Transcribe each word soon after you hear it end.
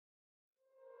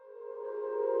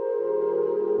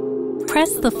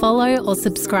press the follow or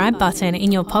subscribe button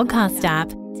in your podcast app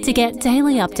to get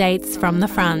daily updates from the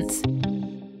front.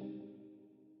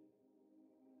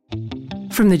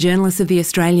 From the journalists of The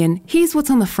Australian, here's what's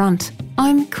on the front.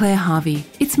 I'm Claire Harvey.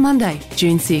 It's Monday,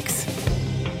 June 6.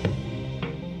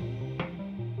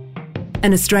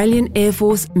 An Australian Air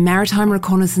Force maritime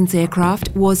reconnaissance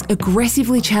aircraft was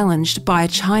aggressively challenged by a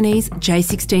Chinese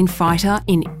J-16 fighter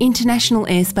in international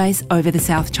airspace over the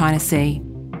South China Sea.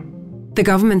 The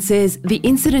government says the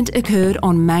incident occurred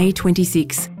on May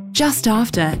 26, just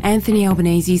after Anthony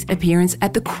Albanese's appearance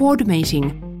at the Quad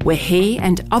meeting, where he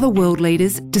and other world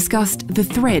leaders discussed the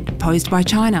threat posed by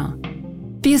China.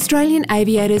 The Australian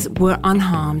aviators were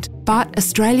unharmed, but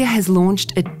Australia has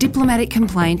launched a diplomatic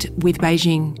complaint with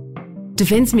Beijing.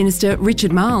 Defence Minister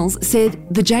Richard Marles said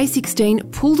the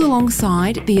J-16 pulled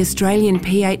alongside the Australian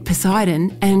P-8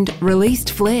 Poseidon and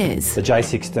released flares. The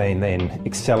J-16 then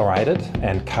accelerated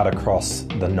and cut across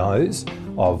the nose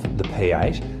of the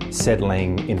P-8,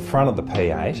 settling in front of the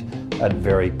P-8 at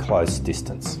very close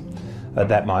distance. At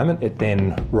that moment, it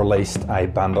then released a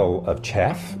bundle of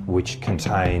chaff which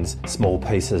contains small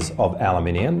pieces of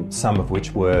aluminium, some of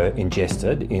which were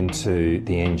ingested into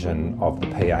the engine of the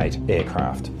P-8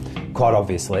 aircraft. Quite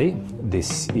obviously,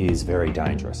 this is very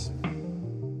dangerous.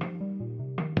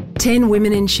 10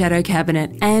 women in shadow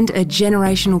cabinet and a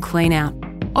generational clean-out.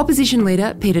 Opposition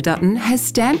leader Peter Dutton has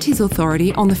stamped his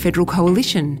authority on the federal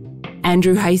coalition.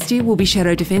 Andrew Hastie will be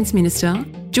Shadow Defence Minister,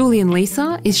 Julian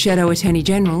Leeser is Shadow Attorney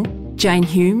General, Jane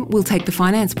Hume will take the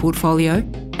finance portfolio,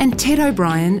 and Ted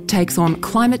O'Brien takes on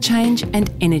climate change and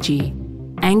energy.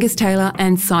 Angus Taylor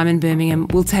and Simon Birmingham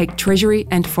will take Treasury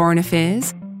and Foreign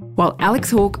Affairs, while Alex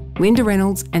Hawke, Linda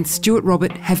Reynolds and Stuart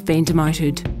Robert have been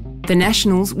demoted. The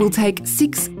Nationals will take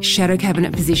 6 shadow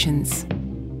cabinet positions.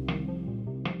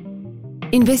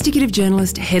 Investigative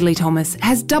journalist Hedley Thomas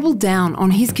has doubled down on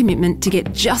his commitment to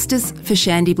get justice for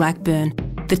Shandy Blackburn,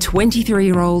 the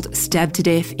 23-year-old stabbed to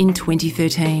death in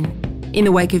 2013, in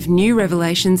the wake of new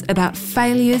revelations about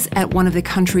failures at one of the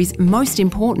country's most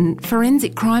important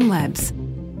forensic crime labs.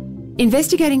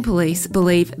 Investigating police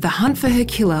believe the hunt for her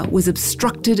killer was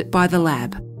obstructed by the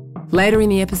lab. Later in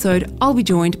the episode, I'll be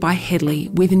joined by Hedley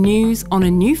with news on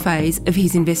a new phase of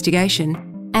his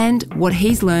investigation and what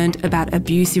he's learned about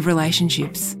abusive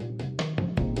relationships.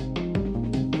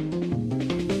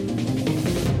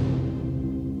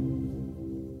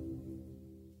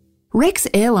 Rex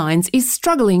Airlines is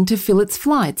struggling to fill its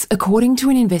flights, according to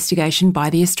an investigation by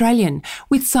The Australian,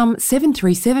 with some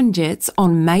 737 jets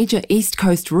on major East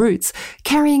Coast routes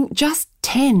carrying just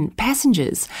 10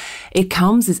 passengers. It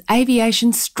comes as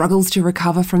aviation struggles to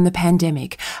recover from the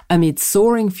pandemic amid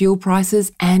soaring fuel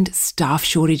prices and staff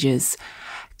shortages.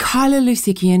 Kyla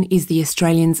Lusikian is The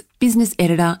Australian's business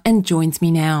editor and joins me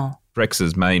now.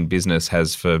 Rex's main business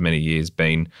has for many years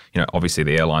been, obviously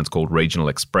the airline's called Regional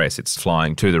Express. It's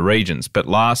flying to the regions. But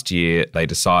last year they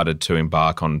decided to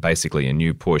embark on basically a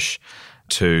new push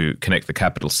to connect the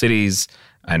capital cities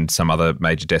and some other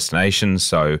major destinations.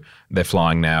 So they're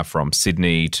flying now from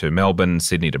Sydney to Melbourne,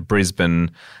 Sydney to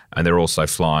Brisbane, and they're also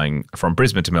flying from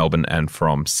Brisbane to Melbourne and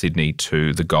from Sydney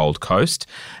to the Gold Coast.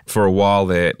 For a while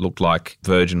there, it looked like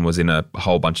Virgin was in a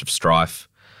whole bunch of strife.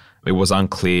 It was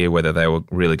unclear whether they were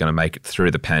really going to make it through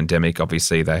the pandemic.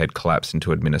 Obviously, they had collapsed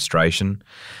into administration.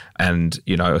 And,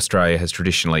 Australia has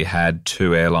traditionally had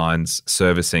 2 airlines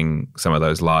servicing some of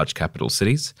those large capital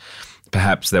cities.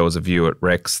 Perhaps there was a view at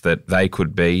Rex that they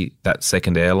could be that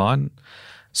second airline.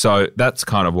 So that's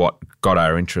kind of what got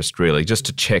our interest, really, just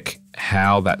to check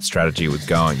how that strategy was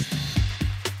going.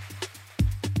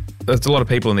 There's a lot of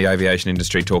people in the aviation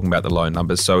industry talking about the low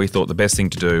numbers, so we thought the best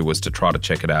thing to do was to try to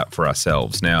check it out for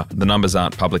ourselves. Now, the numbers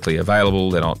aren't publicly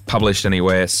available, they're not published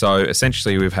anywhere, so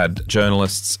essentially we've had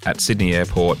journalists at Sydney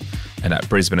Airport and at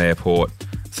Brisbane Airport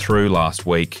through last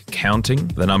week counting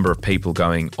the number of people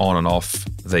going on and off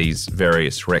these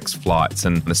various Rex flights.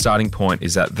 And the starting point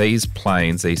is that these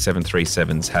planes, these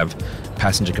 737s, have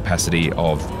passenger capacity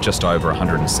of just over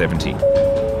 170.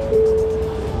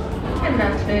 Good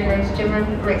afternoon, ladies and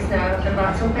gentlemen. Rex now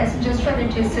invites all passengers travelling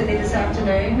to Sydney this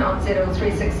afternoon on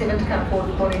ZL367 to come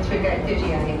forward boarding through gate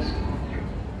 38.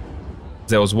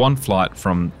 There was one flight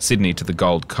from Sydney to the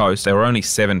Gold Coast. There were only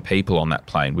 7 people on that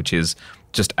plane, which is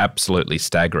just absolutely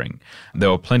staggering. There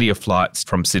were plenty of flights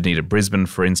from Sydney to Brisbane,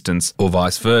 for instance, or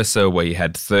vice versa, where you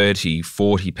had 30,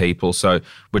 40 people. So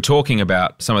we're talking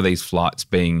about some of these flights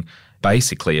being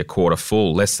basically a quarter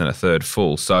full, less than a third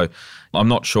full. So I'm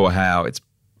not sure how it's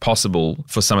possible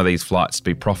for some of these flights to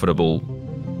be profitable.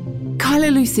 Kyla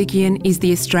Lusikian is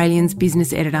The Australian's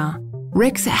business editor.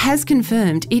 Rex has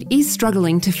confirmed it is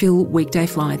struggling to fill weekday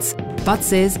flights, but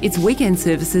says its weekend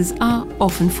services are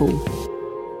often full.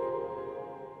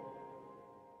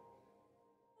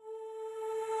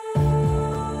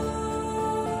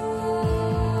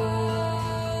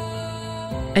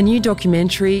 A new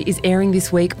documentary is airing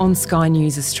this week on Sky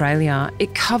News Australia.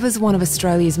 It covers one of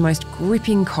Australia's most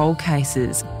gripping cold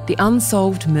cases, the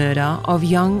unsolved murder of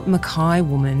young Mackay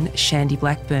woman Shandy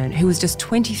Blackburn, who was just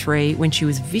 23 when she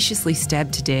was viciously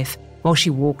stabbed to death while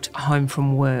she walked home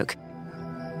from work.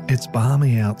 It's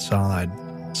balmy outside.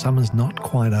 Summer's not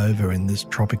quite over in this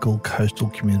tropical coastal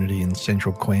community in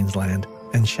central Queensland,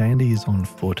 and Shandy is on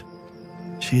foot.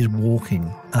 She is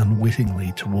walking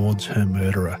unwittingly towards her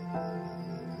murderer.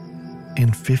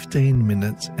 In 15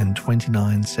 minutes and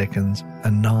 29 seconds,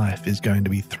 a knife is going to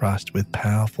be thrust with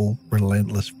powerful,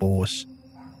 relentless force.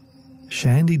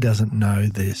 Shandy doesn't know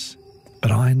this, but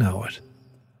I know it.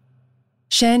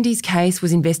 Shandy's case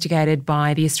was investigated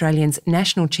by the Australian's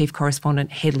national chief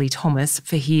correspondent Hedley Thomas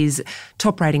for his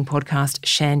top-rating podcast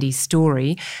Shandy's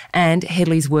Story, and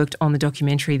Hedley's worked on the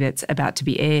documentary that's about to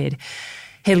be aired.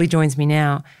 Hedley joins me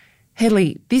now.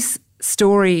 Hedley, this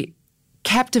story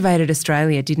captivated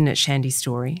Australia, didn't it, Shandy's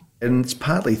Story? And it's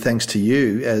partly thanks to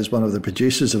you as one of the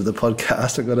producers of the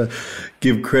podcast. I've got to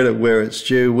give credit where it's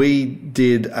due. We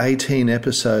did 18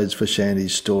 episodes for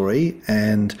Shandy's Story,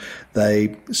 and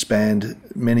they spanned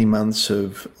many months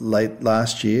of late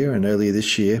last year and earlier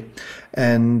this year.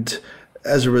 And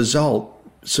as a result,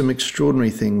 some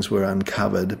extraordinary things were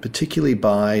uncovered, particularly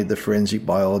by the forensic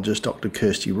biologist Dr.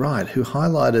 Kirsty Wright, who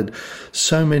highlighted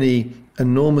so many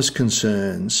enormous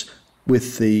concerns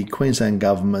with the Queensland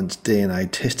Government's DNA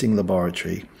testing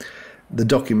laboratory. The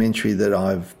documentary that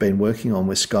I've been working on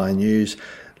with Sky News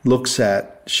looks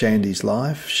at Shandy's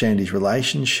life, Shandy's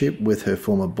relationship with her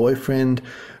former boyfriend,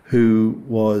 who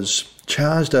was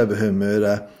charged over her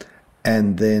murder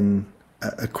and then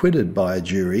acquitted by a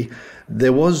jury.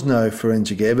 There was no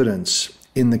forensic evidence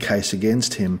in the case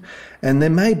against him, and there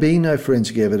may be no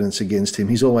forensic evidence against him.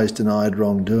 He's always denied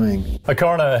wrongdoing. A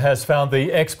coroner has found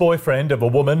the ex-boyfriend of a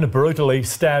woman brutally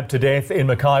stabbed to death in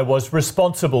Mackay was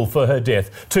responsible for her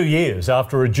death 2 years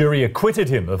after a jury acquitted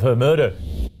him of her murder.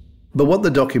 But what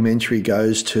the documentary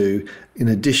goes to, in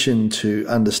addition to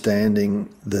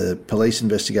understanding the police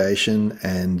investigation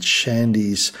and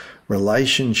Shandy's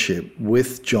relationship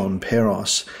with John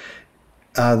Peros,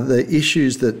 are the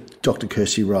issues that Dr.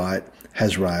 Kirsty Wright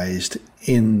has raised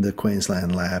in the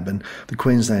Queensland lab. And the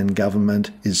Queensland Government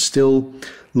is still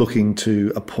looking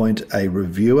to appoint a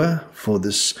reviewer for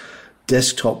this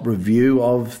desktop review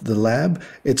of the lab.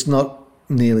 It's not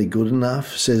nearly good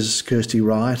enough, says Kirsty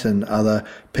Wright and other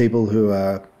people who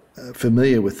are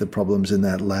familiar with the problems in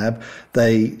that lab.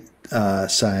 They are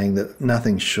saying that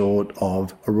nothing short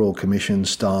of a Royal Commission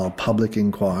style public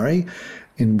inquiry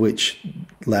in which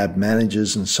lab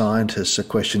managers and scientists are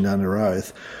questioned under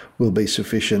oath will be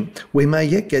sufficient. We may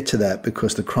yet get to that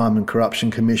because the Crime and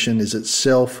Corruption Commission is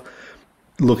itself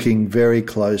looking very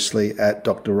closely at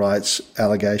Dr. Wright's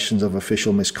allegations of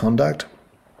official misconduct.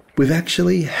 We've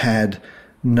actually had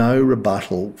no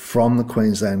rebuttal from the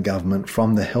Queensland Government,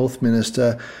 from the Health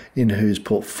Minister in whose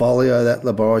portfolio that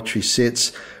laboratory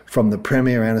sits, from the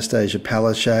Premier Anastasia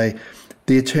Palaszczuk.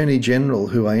 The Attorney General,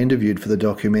 who I interviewed for the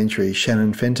documentary,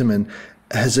 Shannon Fentiman,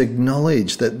 has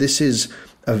acknowledged that this is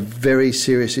a very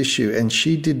serious issue, and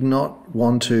she did not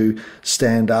want to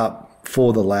stand up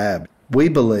for the lab. We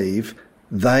believe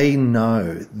they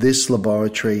know this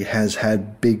laboratory has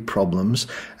had big problems,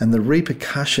 and the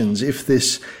repercussions, if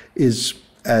this is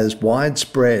as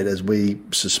widespread as we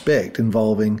suspect,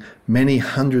 involving many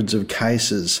hundreds of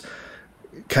cases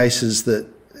that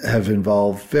have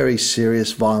involved very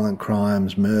serious violent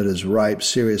crimes, murders, rapes,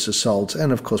 serious assaults,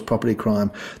 and of course property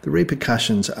crime, the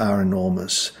repercussions are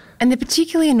enormous. And they're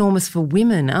particularly enormous for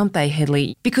women, aren't they,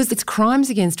 Hedley? Because it's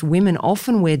crimes against women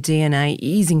often where DNA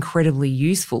is incredibly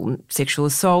useful. Sexual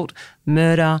assault,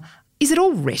 murder. Is it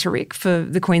all rhetoric for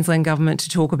the Queensland Government to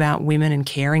talk about women and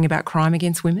caring about crime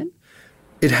against women?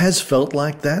 It has felt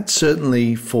like that,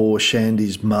 certainly for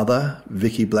Shandy's mother,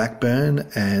 Vicky Blackburn,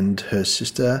 and her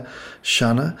sister,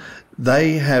 Shana.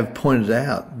 They have pointed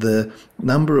out the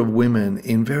number of women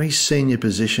in very senior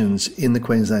positions in the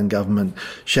Queensland Government.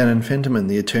 Shannon Fentiman,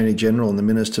 the Attorney General and the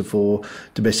Minister for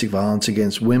Domestic Violence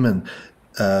Against Women,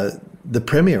 the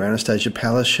Premier, Anastasia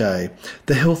Palaszczuk,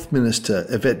 the Health Minister,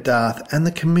 Yvette Darth, and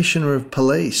the Commissioner of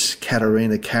Police,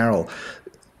 Katarina Carroll.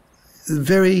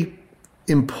 Very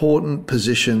important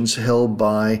positions held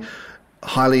by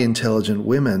highly intelligent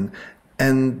women.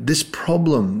 And this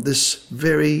problem, this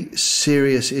very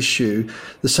serious issue,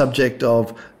 the subject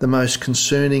of the most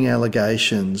concerning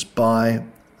allegations by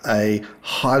a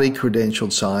highly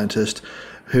credentialed scientist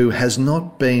who has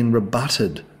not been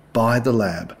rebutted by the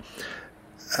lab,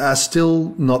 are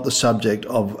still not the subject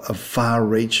of a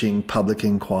far-reaching public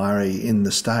inquiry in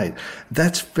the state.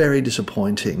 That's very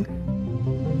disappointing.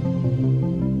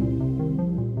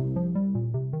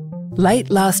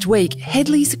 Late last week,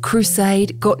 Hedley's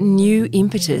crusade got new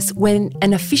impetus when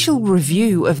an official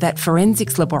review of that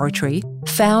forensics laboratory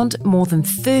found more than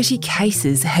 30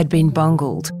 cases had been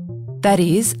bungled. That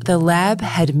is, the lab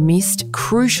had missed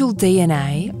crucial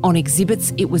DNA on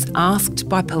exhibits it was asked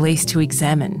by police to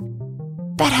examine.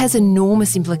 That has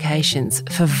enormous implications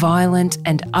for violent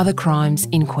and other crimes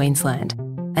in Queensland.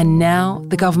 And now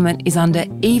the government is under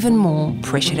even more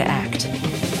pressure to act.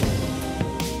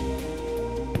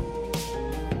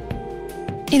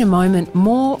 In a moment,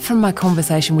 more from my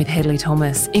conversation with Hedley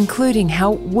Thomas, including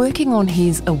how working on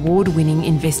his award-winning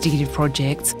investigative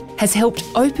projects has helped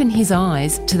open his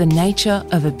eyes to the nature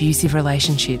of abusive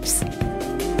relationships.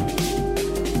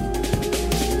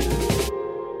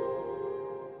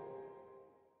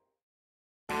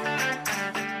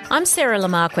 I'm Sarah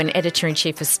Lamarquin,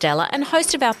 Editor-in-Chief of Stella and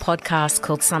host of our podcast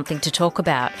called Something to Talk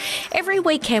About. Every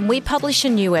weekend we publish a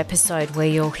new episode where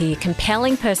you'll hear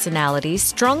compelling personalities,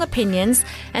 strong opinions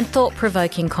and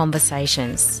thought-provoking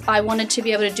conversations. I wanted to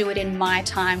be able to do it in my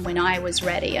time when I was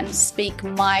ready and speak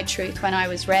my truth when I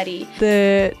was ready.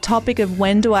 The topic of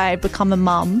when do I become a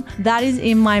mum, that is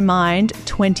in my mind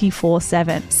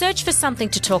 24/7. Search for Something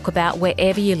to Talk About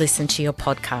wherever you listen to your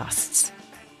podcasts.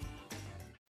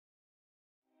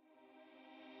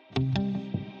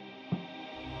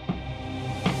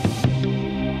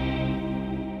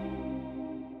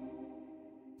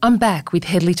 I'm back with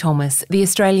Hedley Thomas, the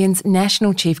Australian's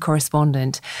National Chief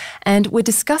Correspondent, and we're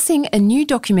discussing a new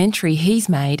documentary he's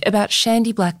made about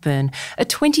Shandy Blackburn, a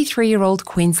 23-year-old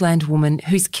Queensland woman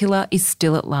whose killer is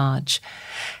still at large.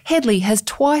 Hedley has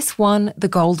twice won the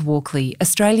Gold Walkley,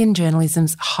 Australian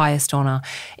journalism's highest honour,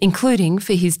 including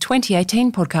for his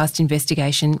 2018 podcast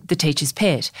investigation, The Teacher's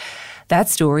Pet. That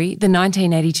story, the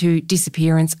 1982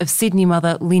 disappearance of Sydney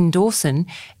mother Lynn Dawson,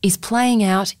 is playing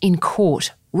out in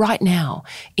court right now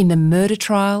in the murder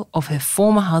trial of her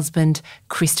former husband,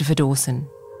 Christopher Dawson.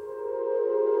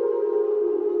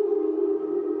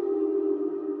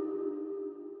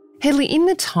 Hedley, in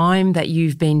the time that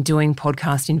you've been doing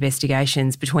podcast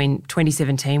investigations between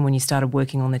 2017 when you started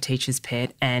working on The Teacher's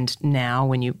Pet and now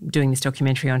when you're doing this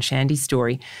documentary on Shandy's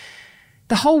story,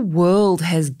 the whole world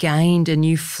has gained a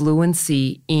new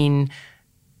fluency in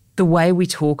the way we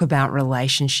talk about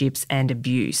relationships and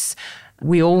abuse.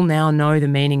 We all now know the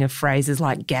meaning of phrases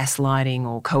like gaslighting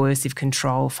or coercive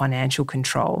control, financial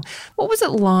control. What was it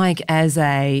like as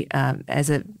a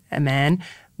man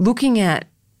looking at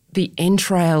the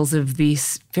entrails of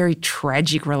this very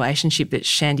tragic relationship that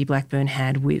Shandy Blackburn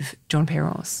had with John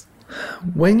Peros?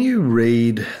 When you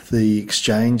read the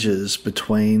exchanges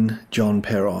between John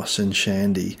Peros and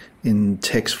Shandy in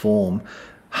text form,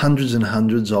 hundreds and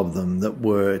hundreds of them that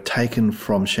were taken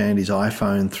from Shandy's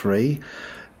iPhone 3,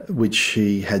 which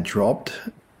she had dropped,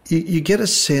 you get a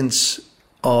sense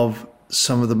of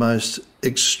some of the most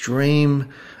extreme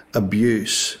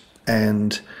abuse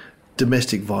and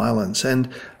domestic violence. And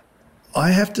I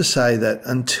have to say that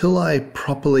until I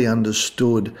properly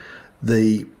understood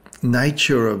the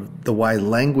nature of the way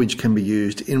language can be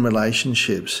used in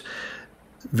relationships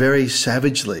very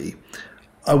savagely,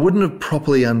 I wouldn't have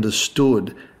properly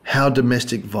understood how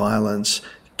domestic violence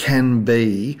can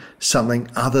be something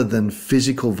other than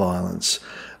physical violence.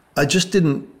 I just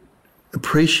didn't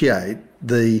appreciate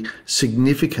the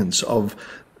significance of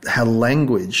how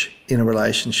language in a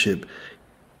relationship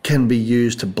can be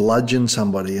used to bludgeon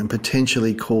somebody and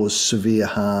potentially cause severe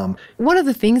harm. One of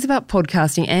the things about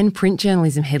podcasting and print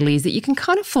journalism, Hedley, is that you can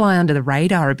kind of fly under the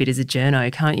radar a bit as a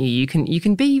journo, can't you? You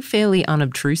can be fairly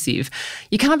unobtrusive.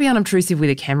 You can't be unobtrusive with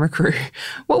a camera crew.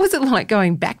 What was it like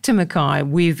going back to Mackay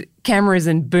with cameras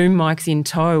and boom mics in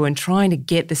tow and trying to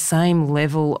get the same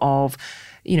level of,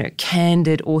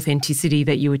 candid authenticity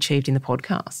that you achieved in the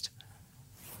podcast?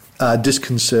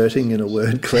 Disconcerting, in a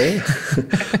word, Claire.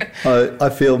 I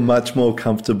feel much more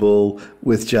comfortable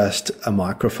with just a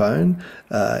microphone,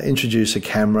 introduce a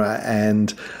camera,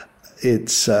 and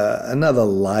it's another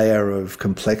layer of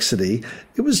complexity.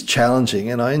 It was challenging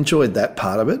and I enjoyed that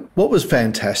part of it. What was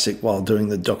fantastic while doing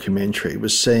the documentary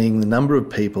was seeing the number of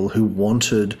people who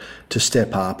wanted to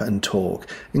step up and talk,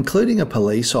 including a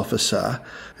police officer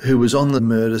who was on the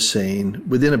murder scene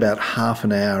within about half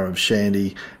an hour of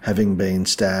Shandy having been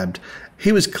stabbed.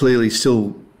 He was clearly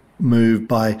still moved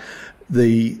by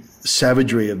the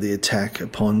savagery of the attack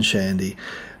upon Shandy.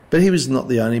 But he was not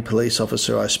the only police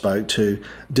officer I spoke to.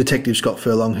 Detective Scott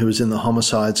Furlong, who was in the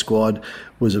homicide squad,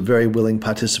 was a very willing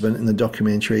participant in the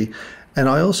documentary. And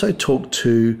I also talked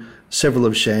to several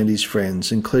of Shandy's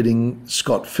friends, including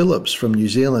Scott Phillips from New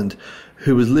Zealand,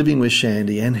 who was living with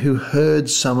Shandy and who heard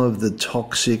some of the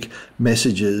toxic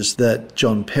messages that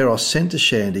John Peros sent to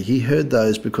Shandy. He heard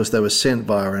those because they were sent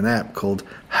via an app called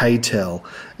HeyTell,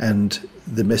 and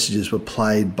the messages were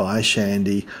played by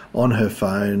Shandy on her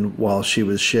phone while she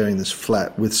was sharing this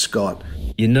flat with Scott.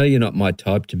 You know you're not my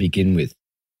type to begin with.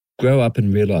 Grow up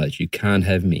and realise you can't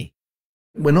have me.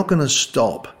 We're not going to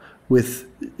stop with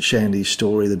Shandy's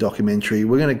story, the documentary.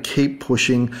 We're going to keep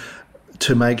pushing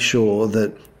to make sure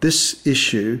that this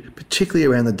issue, particularly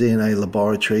around the DNA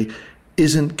laboratory,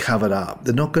 isn't covered up.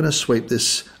 They're not going to sweep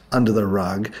this under the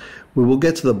rug. We will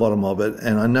get to the bottom of it,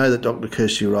 and I know that Dr.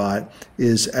 Kirsty Wright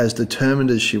is as determined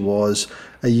as she was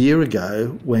a year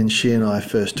ago when she and I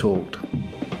first talked.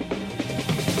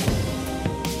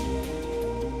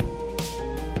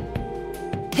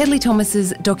 Hedley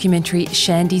Thomas's documentary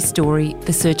Shandy's Story,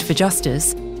 The Search for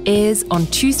Justice, airs on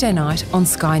Tuesday night on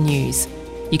Sky News.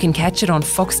 You can catch it on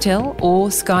Foxtel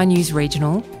or Sky News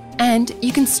Regional, and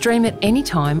you can stream it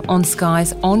anytime on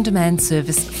Sky's on-demand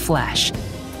service Flash.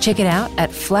 Check it out at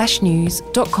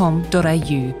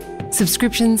flashnews.com.au.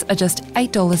 Subscriptions are just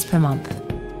 $8 per month.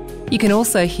 You can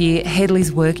also hear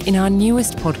Hedley's work in our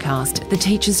newest podcast, The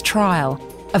Teacher's Trial,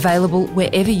 available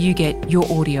wherever you get your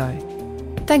audio.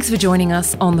 Thanks for joining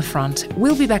us on The Front.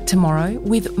 We'll be back tomorrow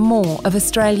with more of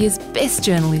Australia's best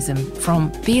journalism from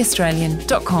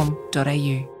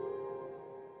theaustralian.com.au.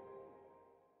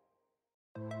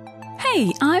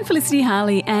 Hey, I'm Felicity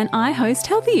Harley and I host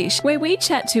Healthyish, where we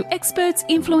chat to experts,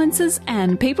 influencers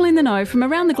and people in the know from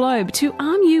around the globe to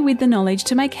arm you with the knowledge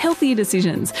to make healthier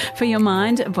decisions for your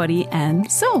mind, body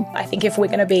and soul. I think if we're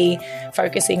going to be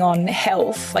focusing on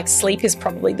health, like sleep is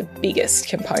probably the biggest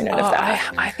component of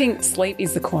that. I think sleep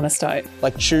is the cornerstone.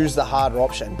 Like choose the harder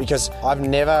option, because I've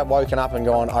never woken up and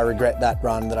gone, I regret that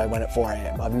run that I went at 4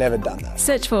 a.m. I've never done that.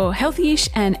 Search for Healthyish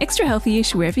and Extra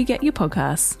Healthyish wherever you get your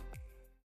podcasts.